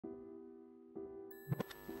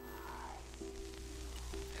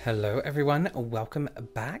Hello everyone, welcome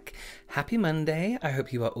back. Happy Monday. I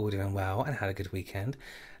hope you are all doing well and had a good weekend.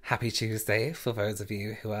 Happy Tuesday for those of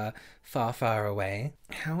you who are far, far away.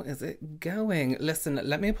 How is it going? Listen,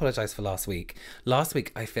 let me apologize for last week. Last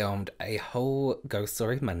week I filmed a whole Ghost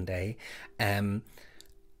Story Monday. And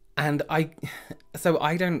I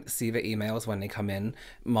don't see the emails when they come in.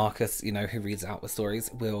 Marcus, who reads out the stories,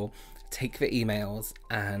 will take the emails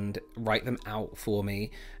and write them out for me.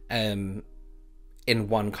 In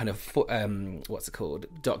one kind of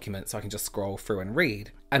document, so I can just scroll through and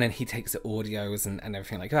read, and then he takes the audios and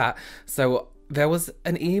everything like that. So there was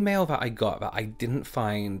an email that I got that I didn't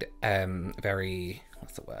find very,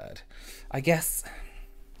 I guess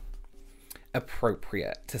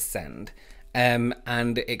appropriate to send, and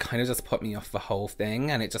it kind of just put me off the whole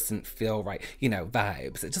thing, and it just didn't feel right,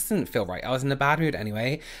 vibes. It just didn't feel right. I was in a bad mood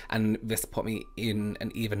anyway, and this put me in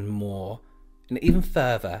an even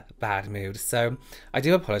further bad mood. So I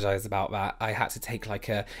do apologize about that. I had to take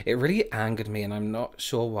it really angered me, and I'm not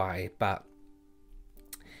sure why, but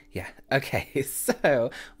yeah. Okay, so,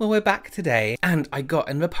 well, we're back today, and I got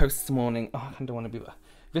in the post this morning, I kind of want to be,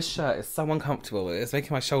 this shirt is so uncomfortable. It's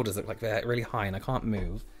making my shoulders look like they're really high and I can't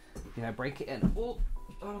move. Break it in. Oh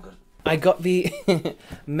God. I got the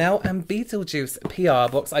Mel and Beetlejuice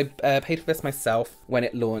PR box. I paid for this myself when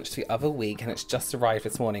it launched the other week, and it's just arrived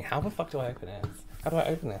this morning. How the fuck do I open it? How do I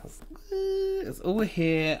open this? It's all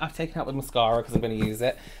here. I've taken out the mascara because I'm going to use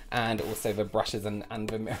it, and also the brushes and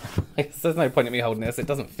the mirror. There's no point in me holding this. It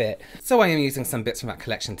doesn't fit. So I am using some bits from that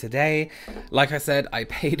collection today. Like I said, I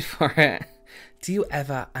paid for it. Do you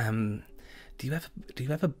ever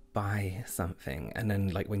buy something and then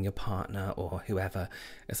when your partner or whoever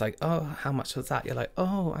is like, oh, how much was that? You're like,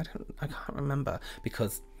 oh, I can't remember,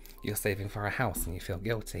 because you're saving for a house and you feel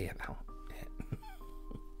guilty about it.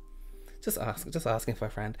 Just asking for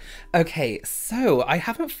a friend. Okay, so I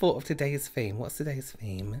haven't thought of today's theme. What's today's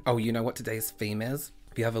theme? Oh, you know what today's theme is?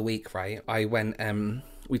 The other week, right, I went,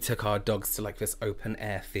 we took our dogs to this open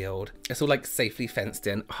air field. It's all safely fenced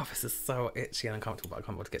in. Oh, this is so itchy and uncomfortable, but I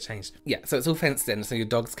can't wait to get changed. Yeah, so it's all fenced in, so your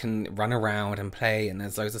dogs can run around and play, and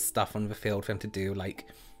there's loads of stuff on the field for them to do,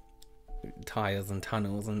 tires and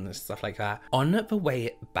tunnels and stuff like that. On the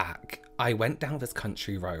way back, I went down this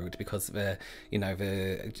country road because the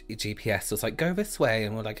GPS was go this way,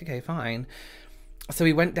 and we're like, okay, fine. So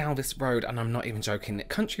we went down this road, and I'm not even joking.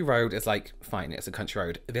 Country road is fine, it's a country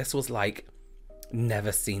road. This was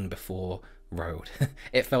never seen before road.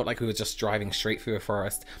 It felt like we were just driving straight through a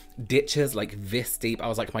forest. Ditches this deep. I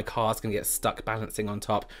was like, my car's gonna get stuck balancing on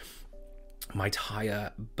top. My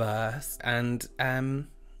tire burst, and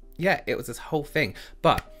yeah, it was this whole thing.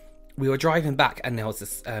 But we were driving back, and there was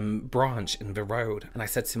this branch in the road, and I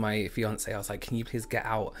said to my fiance, I was like, can you please get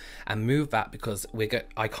out and move that, because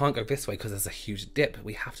I can't go this way because there's a huge dip.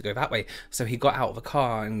 We have to go that way. So he got out of the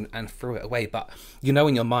car and threw it away. But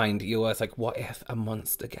in your mind, you're always like, what if a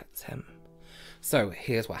monster gets him? So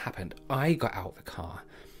here's what happened. I got out of the car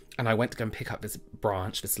and I went to go and pick up this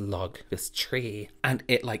branch, this log, this tree, and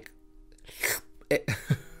it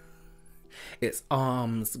its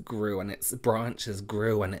arms grew and its branches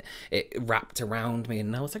grew, and it wrapped around me,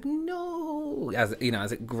 and I was like, no, as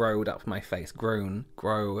it growed up my face, grew.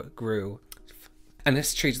 And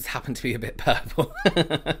this tree just happened to be a bit purple.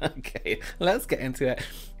 Okay, let's get into it.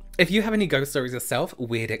 If you have any ghost stories yourself,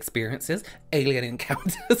 weird experiences, alien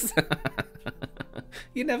encounters,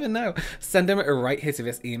 you never know, send them right here to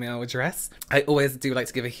this email address. I always do like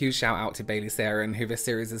to give a huge shout out to Bailey Sarah, and who this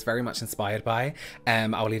series is very much inspired by.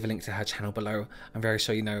 I'll leave a link to her channel below. I'm very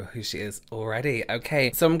sure you know who she is already.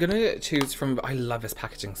 Okay, so I'm gonna choose from, I love this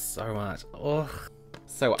packaging so much. Ugh.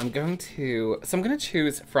 So I'm going to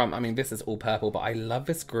choose from, this is all purple, but I love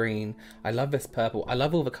this green. I love this purple. I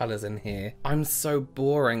love all the colors in here. I'm so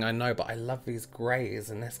boring, I know, but I love these grays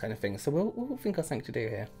and this kind of thing. So we'll think of something to do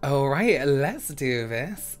here. All right, let's do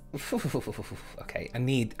this. Okay, I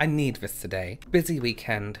need this today. Busy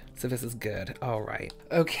weekend, so this is good. All right.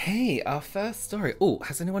 Okay, our first story. Oh,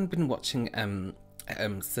 has anyone been watching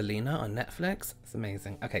Selena on Netflix? It's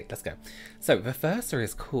amazing. Okay, let's go. So the first story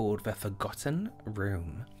is called The Forgotten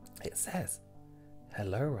Room. It says,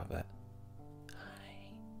 hello, Robert.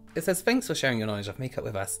 Hi. It says, thanks for sharing your knowledge of makeup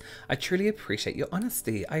with us. I truly appreciate your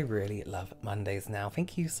honesty. I really love Mondays now.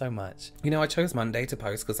 Thank you so much. I chose Monday to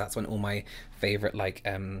post because that's when all my favorite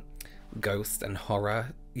ghost and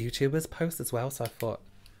horror YouTubers post as well. So I thought,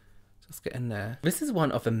 let's get in there. This is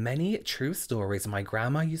one of the many true stories my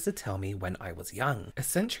grandma used to tell me when I was young. A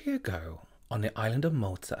century ago, on the island of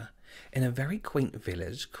Malta, in a very quaint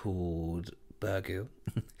village called Burgu,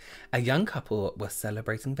 a young couple were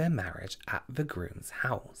celebrating their marriage at the groom's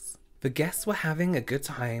house. The guests were having a good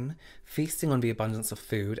time, feasting on the abundance of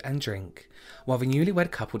food and drink, while the newlywed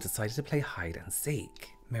couple decided to play hide and seek.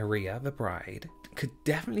 Maria, the bride, could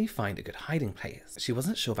definitely find a good hiding place. She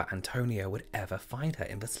wasn't sure that Antonio would ever find her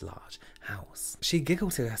in this large house. She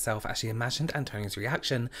giggled to herself as she imagined Antonio's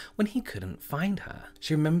reaction when he couldn't find her.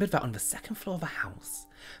 She remembered that on the second floor of the house,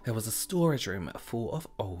 there was a storage room full of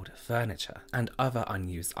old furniture and other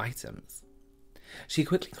unused items. She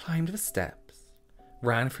quickly climbed the steps,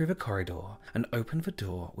 ran through the corridor, and opened the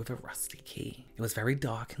door with a rusty key. It was very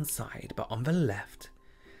dark inside, but on the left,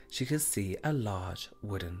 she could see a large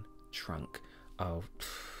wooden trunk. Oh,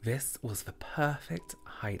 this was the perfect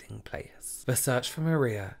hiding place. The search for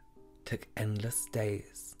Maria took endless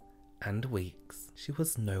days and weeks. She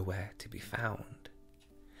was nowhere to be found.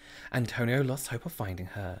 Antonio lost hope of finding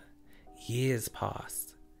her. Years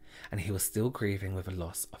passed, and he was still grieving with the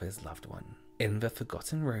loss of his loved one. In the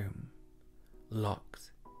forgotten room,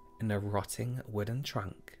 locked in a rotting wooden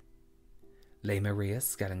trunk, lay Maria's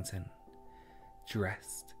skeleton,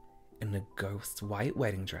 dressed in a ghost white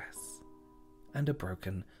wedding dress and a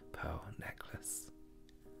broken pearl necklace.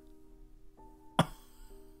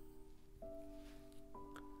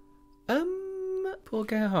 Poor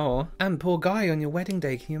girl. And poor guy on your wedding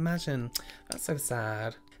day, can you imagine? That's so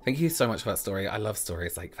sad. Thank you so much for that story. I love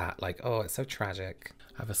stories like that. Like, oh, it's so tragic.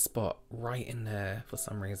 I have a spot right in there for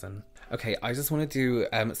some reason. Okay, I just want to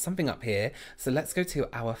do something up here. So let's go to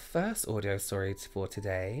our first audio story for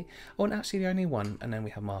today. Oh, and actually the only one, and then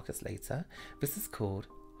we have Marcus later. This is called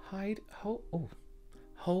Whole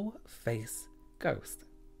Face Ghost.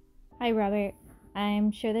 Hi, Robert.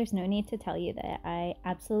 I'm sure there's no need to tell you that I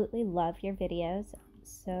absolutely love your videos,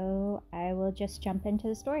 so I will just jump into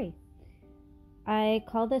the story. I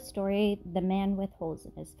call this story The Man with Holes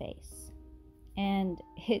in His Face, and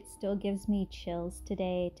it still gives me chills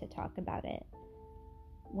today to talk about it.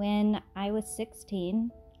 When I was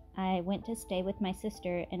 16, I went to stay with my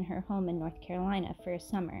sister in her home in North Carolina for a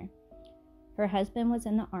summer. Her husband was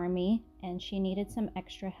in the Army, and she needed some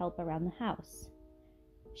extra help around the house.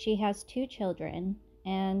 She has 2 children,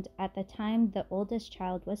 and at the time the oldest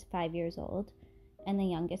child was 5 years old, and the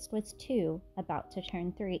youngest was 2, about to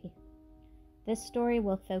turn 3. This story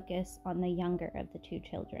will focus on the younger of the 2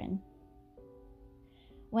 children.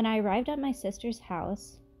 When I arrived at my sister's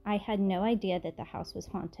house, I had no idea that the house was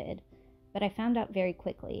haunted, but I found out very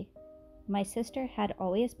quickly. My sister had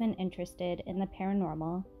always been interested in the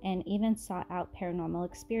paranormal and even sought out paranormal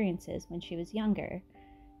experiences when she was younger.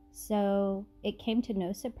 So it came to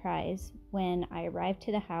no surprise when I arrived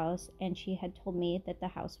to the house and she had told me that the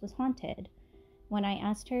house was haunted. When I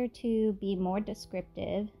asked her to be more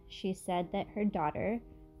descriptive, she said that her daughter,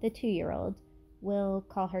 the 2-year-old, we'll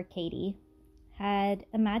call her Katie, had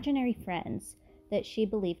imaginary friends that she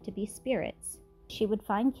believed to be spirits. She would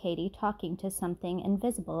find Katie talking to something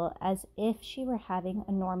invisible as if she were having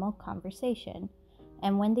a normal conversation,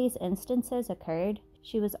 and when these instances occurred,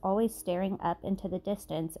 she was always staring up into the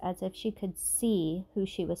distance as if she could see who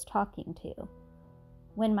she was talking to.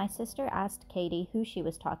 When my sister asked Katie who she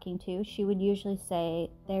was talking to, she would usually say,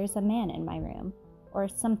 "There's a man in my room," or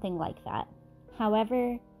something like that.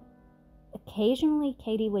 However, occasionally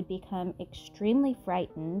Katie would become extremely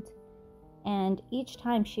frightened, and each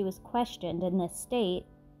time she was questioned in this state,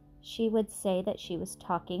 she would say that she was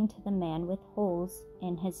talking to the man with holes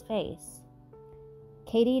in his face.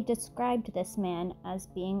 Katie described this man as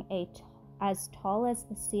being as tall as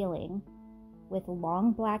the ceiling, with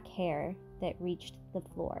long black hair that reached the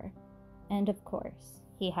floor, and of course,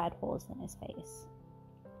 he had holes in his face.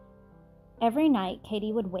 Every night,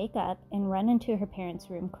 Katie would wake up and run into her parents'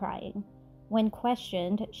 room crying. When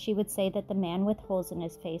questioned, she would say that the man with holes in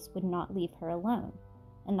his face would not leave her alone,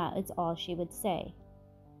 and that is all she would say.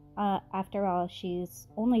 After all, she's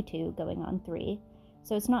only 2 going on 3,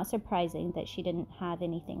 so it's not surprising that she didn't have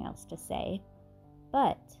anything else to say.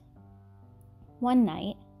 But one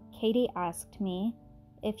night, Katie asked me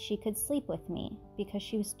if she could sleep with me because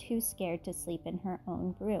she was too scared to sleep in her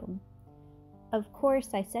own room. Of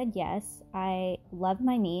course, I said yes. I love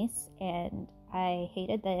my niece, and I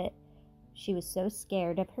hated that she was so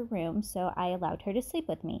scared of her room, so I allowed her to sleep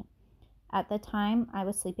with me. At the time, I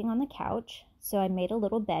was sleeping on the couch, so I made a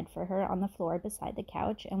little bed for her on the floor beside the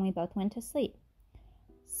couch, and we both went to sleep.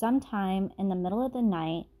 Sometime in the middle of the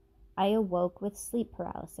night, I awoke with sleep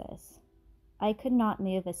paralysis. I could not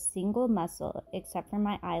move a single muscle except for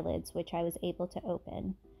my eyelids, which I was able to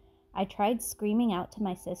open. I tried screaming out to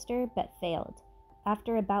my sister, but failed.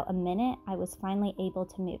 After about a minute, I was finally able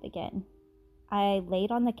to move again. I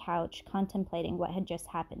laid on the couch contemplating what had just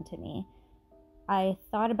happened to me. I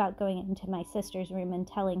thought about going into my sister's room and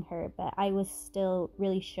telling her, but I was still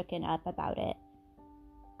really shooken up about it.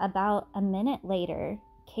 About a minute later,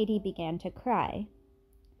 Katie began to cry.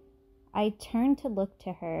 I turned to look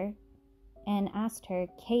to her and asked her,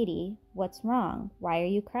 "Katie, what's wrong? Why are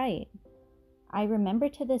you crying?" I remember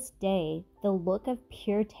to this day the look of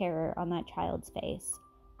pure terror on that child's face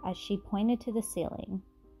as she pointed to the ceiling.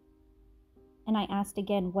 And I asked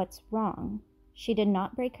again, "What's wrong?" She did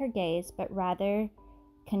not break her gaze, but rather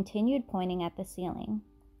continued pointing at the ceiling.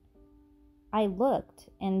 I looked,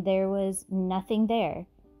 and there was nothing there.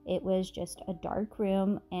 It was just a dark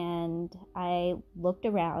room, and I looked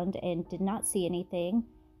around and did not see anything,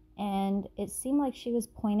 and it seemed like she was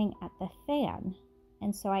pointing at the fan.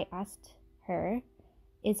 And so I asked her,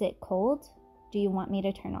 "Is it cold? Do you want me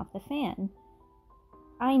to turn off the fan?"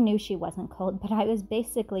 I knew she wasn't cold, but I was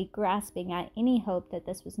basically grasping at any hope that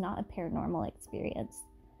this was not a paranormal experience.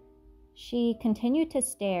 She continued to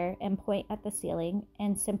stare and point at the ceiling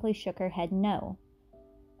and simply shook her head no.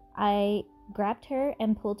 I grabbed her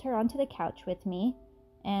and pulled her onto the couch with me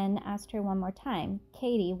and asked her one more time,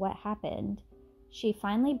 "Katie, what happened?" She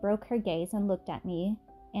finally broke her gaze and looked at me,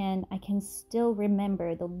 and I can still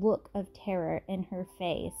remember the look of terror in her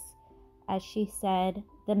face as she said,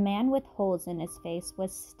 "The man with holes in his face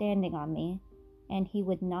was standing on me, and he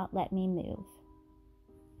would not let me move."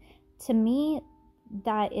 To me,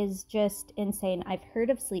 that is just insane. I've heard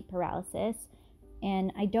of sleep paralysis,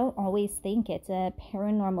 and I don't always think it's a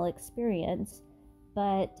paranormal experience,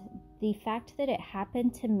 but the fact that it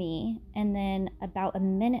happened to me and then about a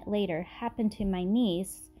minute later happened to my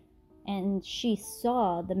niece, and she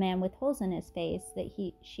saw the man with holes in his face that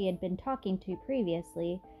she had been talking to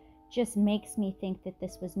previously, just makes me think that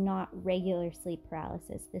this was not regular sleep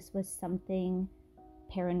paralysis. This was something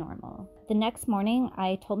paranormal. The next morning,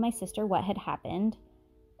 I told my sister what had happened,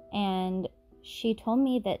 and she told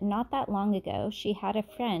me that not that long ago, she had a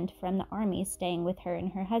friend from the army staying with her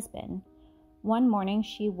and her husband. One morning,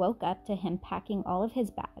 she woke up to him packing all of his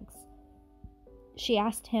bags. She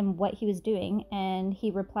asked him what he was doing, and he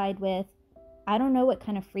replied with, "I don't know what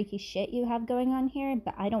kind of freaky shit you have going on here,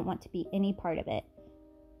 but I don't want to be any part of it."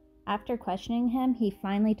 After questioning him, he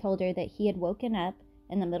finally told her that he had woken up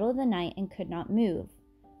in the middle of the night and could not move.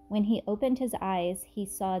 When he opened his eyes, he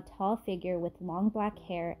saw a tall figure with long black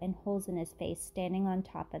hair and holes in his face standing on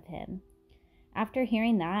top of him. After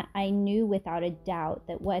hearing that, I knew without a doubt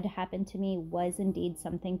that what had happened to me was indeed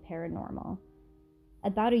something paranormal.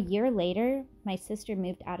 About a year later, my sister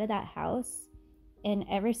moved out of that house, and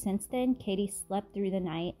ever since then, Katie slept through the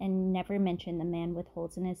night and never mentioned the man with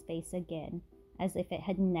holes in his face again, as if it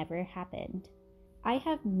had never happened. I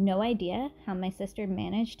have no idea how my sister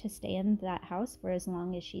managed to stay in that house for as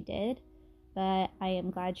long as she did, but I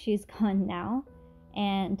am glad she's gone now.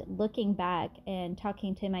 And looking back and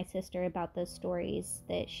talking to my sister about those stories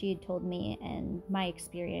that she had told me and my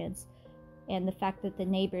experience, and the fact that the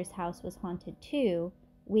neighbor's house was haunted too,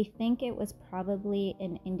 we think it was probably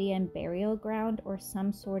an Indian burial ground or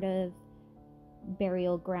some sort of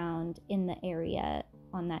burial ground in the area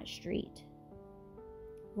on that street.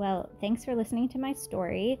 Well, thanks for listening to my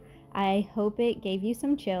story. I hope it gave you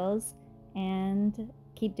some chills, and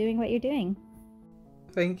keep doing what you're doing.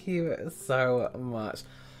 Thank you so much.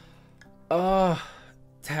 Oh,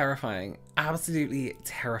 terrifying. Absolutely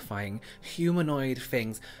terrifying. Humanoid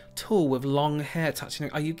things. Tall with long hair touching.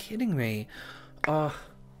 Are you kidding me? Oh,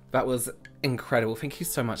 that was incredible. Thank you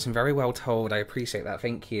so much and very well told. I appreciate that.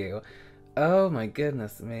 Thank you. Oh my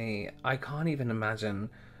goodness me. I can't even imagine.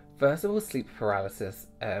 First of all, sleep paralysis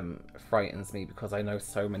frightens me because I know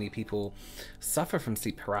so many people suffer from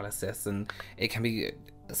sleep paralysis, and it can be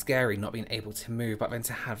scary not being able to move, but then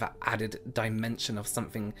to have that added dimension of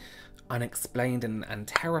something unexplained and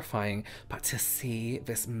terrifying, but to see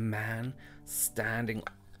this man standing.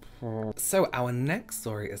 So our next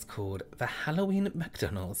story is called The Halloween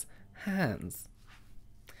McDonald's Hands.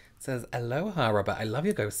 It says, "Aloha Robert, I love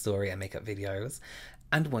your ghost story and makeup videos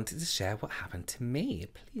and wanted to share what happened to me.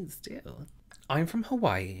 Please do. I'm from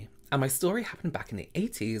Hawaii, and my story happened back in the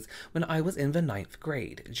 80s when I was in the 9th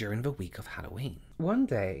grade during the week of Halloween. One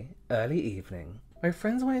day, early evening, my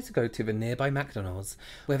friends wanted to go to the nearby McDonald's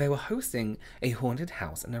where they were hosting a haunted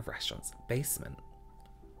house in the restaurant's basement.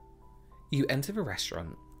 You enter the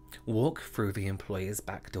restaurant, walk through the employer's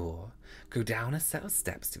back door, go down a set of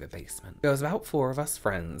steps to the basement. There was about 4 of us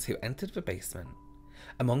friends who entered the basement,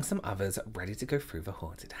 among some others ready to go through the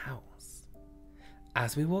haunted house.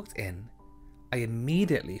 As we walked in, I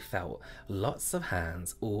immediately felt lots of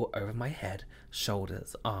hands all over my head,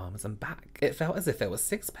 shoulders, arms and back. It felt as if there were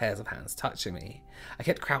 6 pairs of hands touching me. I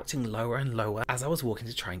kept crouching lower and lower as I was walking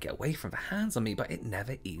to try and get away from the hands on me, but it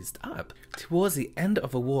never eased up. Towards the end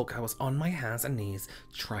of the walk, I was on my hands and knees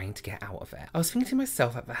trying to get out of it. I was thinking to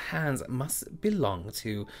myself that the hands must belong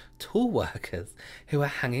to tool workers who are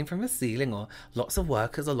hanging from the ceiling, or lots of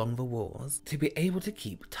workers along the walls, to be able to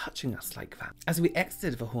keep touching us like that. As we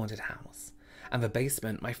exited the haunted house and the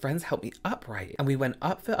basement, my friends helped me upright and we went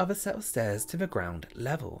up the other set of stairs to the ground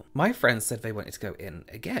level. My friends said they wanted to go in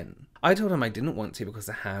again. I told them I didn't want to because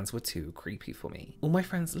the hands were too creepy for me. All my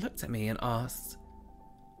friends looked at me and asked,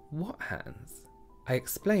 "What hands?" I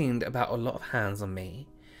explained about a lot of hands on me,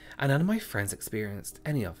 and none of my friends experienced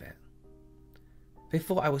any of it. They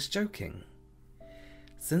thought I was joking.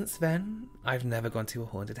 Since then, I've never gone to a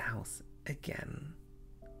haunted house again.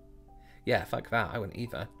 Yeah, fuck that, I wouldn't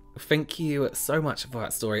either. Thank you so much for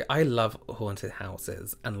that story. I love haunted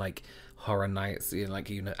houses and like horror nights, you know,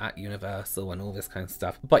 like at Universal and all this kind of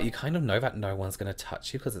stuff. But you kind of know that no one's going to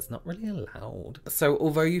touch you because it's not really allowed. So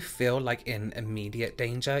although you feel like in immediate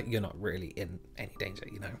danger, you're not really in any danger,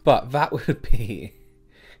 you know. But that would be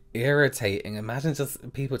irritating. Imagine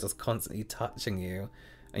just people just constantly touching you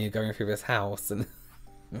and you're going through this house and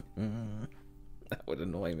that would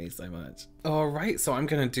annoy me so much. Alright, so I'm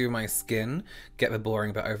going to do my skin, get the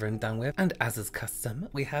boring bit over and done with. And as is custom,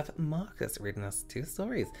 we have Marcus reading us 2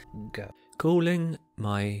 stories. Go. Calling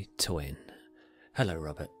my twin. Hello,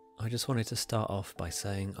 Robert. I just wanted to start off by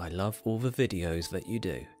saying I love all the videos that you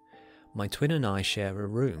do. My twin and I share a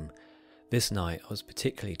room. This night I was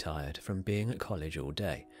particularly tired from being at college all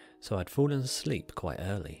day, so I'd fallen asleep quite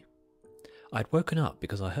early. I'd woken up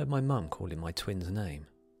because I heard my mum calling my twin's name.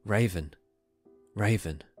 Raven.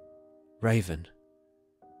 Raven. Raven.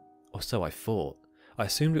 Or so I thought. I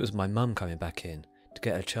assumed it was my mum coming back in to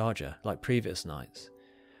get a charger, like previous nights.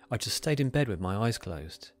 I just stayed in bed with my eyes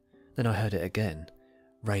closed. Then I heard it again.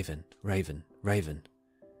 Raven, Raven, Raven.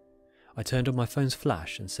 I turned on my phone's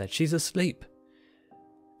flash and said, "She's asleep."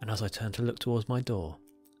 And as I turned to look towards my door,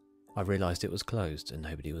 I realised it was closed and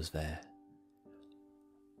nobody was there.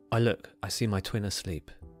 I see my twin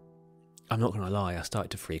asleep. I'm not going to lie, I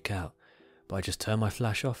started to freak out. But I just turned my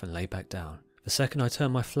flash off and lay back down. The second I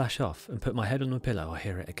turned my flash off and put my head on the pillow, I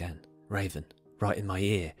hear it again. Raven, right in my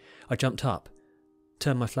ear. I jumped up,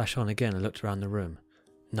 turned my flash on again and looked around the room.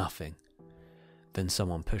 Nothing. Then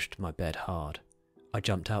someone pushed my bed hard. I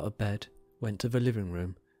jumped out of bed, went to the living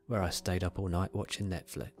room, where I stayed up all night watching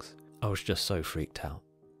Netflix. I was just so freaked out.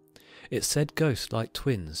 It said ghosts like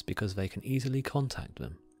twins because they can easily contact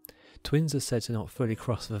them. Twins are said to not fully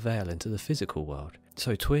cross the veil into the physical world,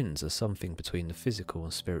 so twins are something between the physical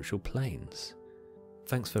and spiritual planes.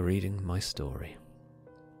 Thanks for reading my story.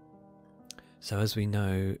 So as we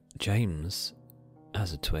know, James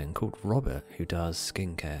has a twin called Robert who does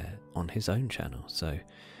skincare on his own channel, so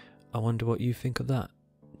I wonder what you think of that,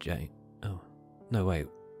 Jane. Oh, no wait.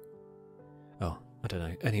 Oh, I don't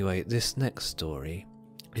know. Anyway, this next story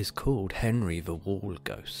is called Henry the Wall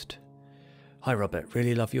Ghost. Hi Robert,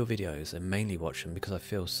 really love your videos and mainly watch them because I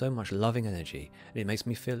feel so much loving energy and it makes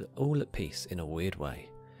me feel all at peace in a weird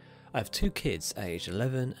way. I have 2 kids aged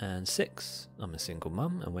 11 and 6. I'm a single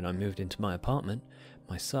mum, and when I moved into my apartment,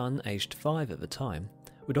 my son, aged 5 at the time,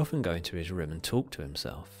 would often go into his room and talk to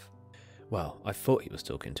himself. Well, I thought he was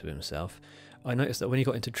talking to himself. I noticed that when he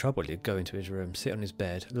got into trouble he'd go into his room, sit on his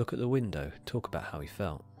bed, look at the window, talk about how he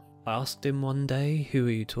felt. I asked him one day, "Who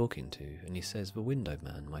are you talking to?" and he says, "The window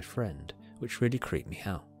man, my friend," which really creeped me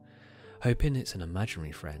out. Hoping it's an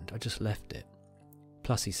imaginary friend, I just left it.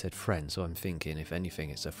 Plus he said friend, so I'm thinking if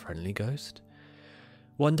anything it's a friendly ghost.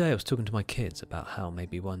 One day I was talking to my kids about how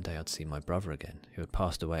maybe one day I'd see my brother again, who had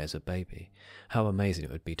passed away as a baby, how amazing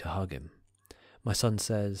it would be to hug him. My son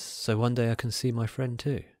says, "So one day I can see my friend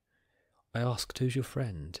too?" I asked, "Who's your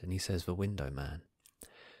friend?" and he says, "The window man."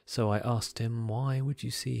 So I asked him, "Why would you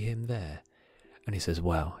see him there?" And he says,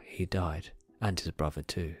 "Well, he died, and his brother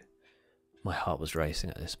too." My heart was racing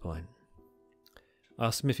at this point. I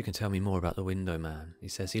asked him if he can tell me more about the window man. He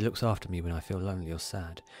says he looks after me when I feel lonely or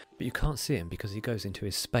sad, but you can't see him because he goes into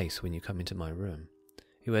his space when you come into my room.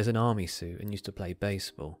 He wears an army suit and used to play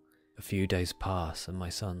baseball. A few days pass and my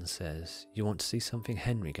son says, "You want to see something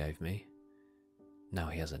Henry gave me?" Now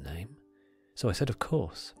he has a name. So I said, "Of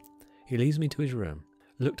course." He leads me to his room,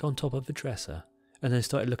 looked on top of the dresser, and then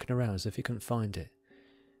started looking around as if he couldn't find it.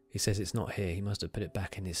 He says it's not here, he must have put it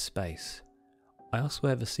back in his space. I asked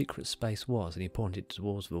where the secret space was and he pointed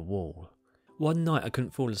towards the wall. One night I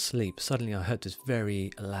couldn't fall asleep. Suddenly I heard this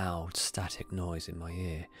very loud static noise in my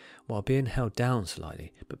ear while being held down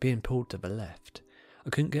slightly but being pulled to the left.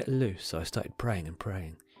 I couldn't get loose, so I started praying and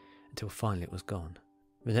praying until finally it was gone.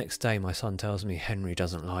 The next day my son tells me Henry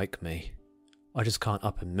doesn't like me. I just can't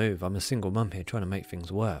up and move. I'm a single mum here trying to make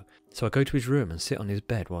things work. So I go to his room and sit on his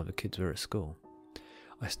bed while the kids were at school.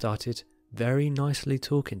 I started very nicely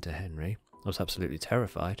talking to Henry. I was absolutely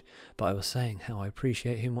terrified, but I was saying how I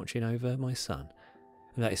appreciate him watching over my son,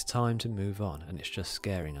 and that it's time to move on and it's just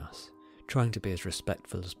scaring us, trying to be as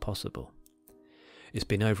respectful as possible. It's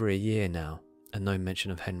been over a year now, and no mention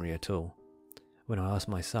of Henry at all. When I ask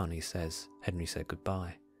my son, he says Henry said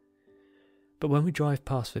goodbye. But when we drive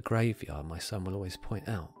past the graveyard, my son will always point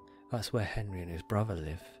out that's where Henry and his brother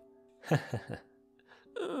live.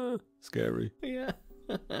 Scary. Yeah.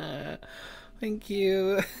 Thank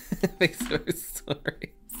you. Thanks for those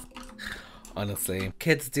stories. Honestly,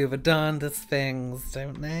 kids do the darndest things,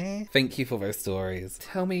 don't they? Thank you for those stories.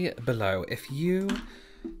 Tell me below if you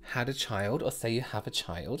had a child, or say you have a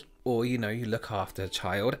child, or you look after a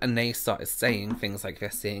child, and they started saying things like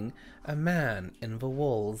they're seeing a man in the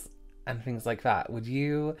walls and things like that. Would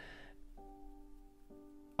you...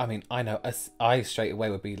 I mean, I know I straight away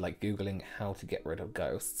would be like Googling how to get rid of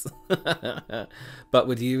ghosts. But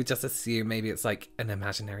would you just assume maybe it's like an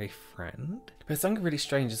imaginary friend? But it's something really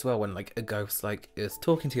strange as well when like a ghost like is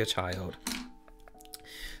talking to your child,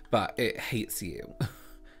 but it hates you.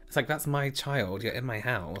 It's like, that's my child, you're in my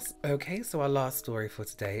house. Okay, so our last story for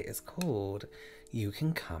today is called You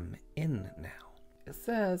Can Come In Now. It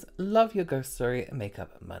says, love your ghost story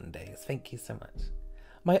makeup Mondays. Thank you so much.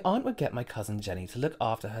 My aunt would get my cousin Jenny to look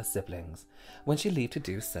after her siblings when she left to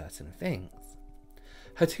do certain things.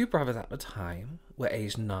 Her two brothers at the time were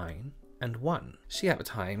aged 9 and 1. She at the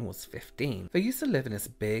time was 15. They used to live in this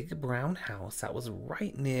big brown house that was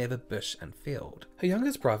right near the bush and field. Her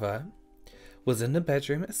youngest brother was in the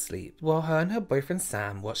bedroom asleep while her and her boyfriend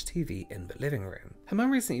Sam watched TV in the living room. Her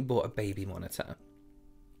mum recently bought a baby monitor.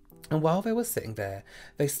 And while they were sitting there,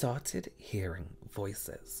 they started hearing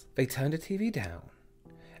voices. They turned the TV down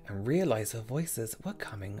and realised the voices were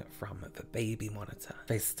coming from the baby monitor.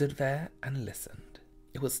 They stood there and listened.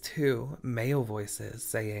 It was 2 male voices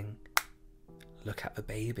saying, "Look at the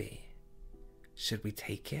baby. Should we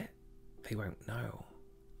take it? They won't know."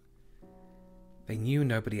 They knew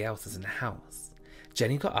nobody else was in the house.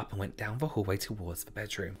 Jenny got up and went down the hallway towards the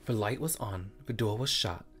bedroom. The light was on, the door was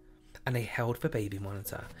shut, and they held the baby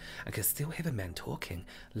monitor and could still hear the men talking.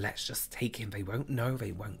 "Let's just take him. They won't know.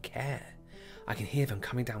 They won't care. I can hear them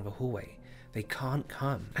coming down the hallway. They can't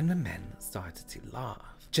come." And the men started to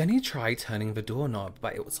laugh. Jenny tried turning the doorknob,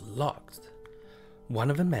 but it was locked.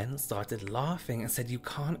 One of the men started laughing and said, "You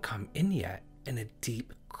can't come in yet," in a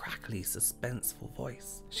deep, crackly, suspenseful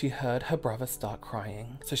voice. She heard her brother start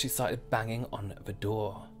crying, so she started banging on the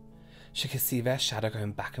door. She could see their shadow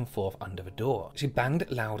going back and forth under the door. She banged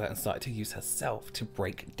louder and started to use herself to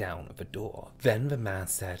break down the door. Then the man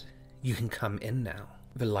said, "You can come in now."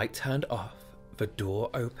 The light turned off. The door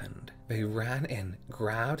opened. They ran in,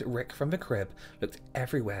 grabbed Rick from the crib, looked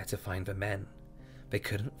everywhere to find the men. They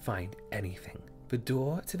couldn't find anything. The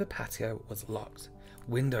door to the patio was locked.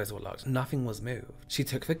 Windows were locked. Nothing was moved. She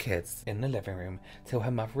took the kids in the living room till her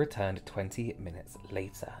mother returned 20 minutes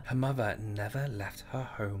later. Her mother never left her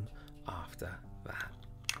home after that.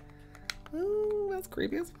 Ooh, that's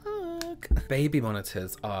creepy as fuck. Baby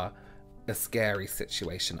monitors are a scary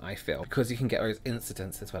situation, I feel, because you can get those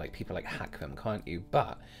incidences where like people like hack them, can't you?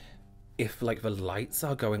 But if like the lights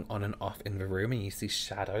are going on and off in the room and you see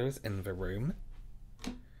shadows in the room,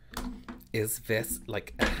 is this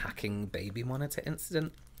like a hacking baby monitor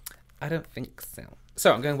incident? I don't think so.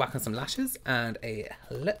 So I'm going back on some lashes and a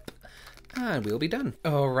lip and we'll be done.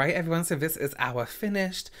 All right, everyone, so this is our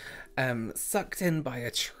finished sucked in by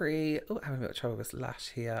a tree. Oh, I'm having a bit of trouble with this lash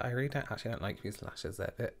here. I really don't like these lashes.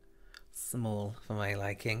 They're a bit small for my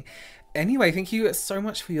liking. Anyway, thank you so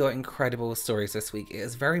much for your incredible stories this week. It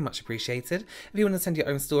is very much appreciated. If you want to send your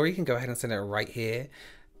own story, you can go ahead and send it right here.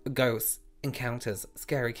 Ghosts, encounters,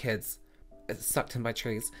 scary kids, sucked in by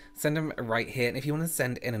trees, send them right here. And if you want to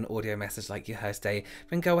send in an audio message like you heard today,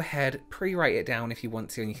 then go ahead, pre-write it down if you want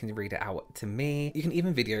to, and you can read it out to me. You can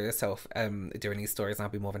even video yourself doing these stories, and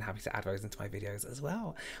I'll be more than happy to add those into my videos as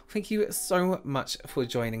well. Thank you so much for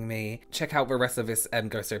joining me. Check out the rest of this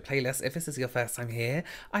Ghost Story playlist. If this is your first time here,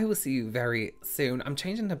 I will see you very soon. I'm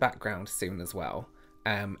changing the background soon as well.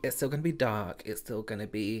 It's still going to be dark. It's still going to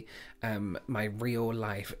be my real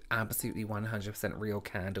life, absolutely 100% real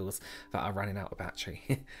candles that are running out of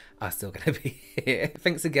battery are still going to be here.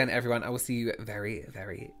 Thanks again, everyone. I will see you very,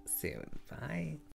 very soon. Bye.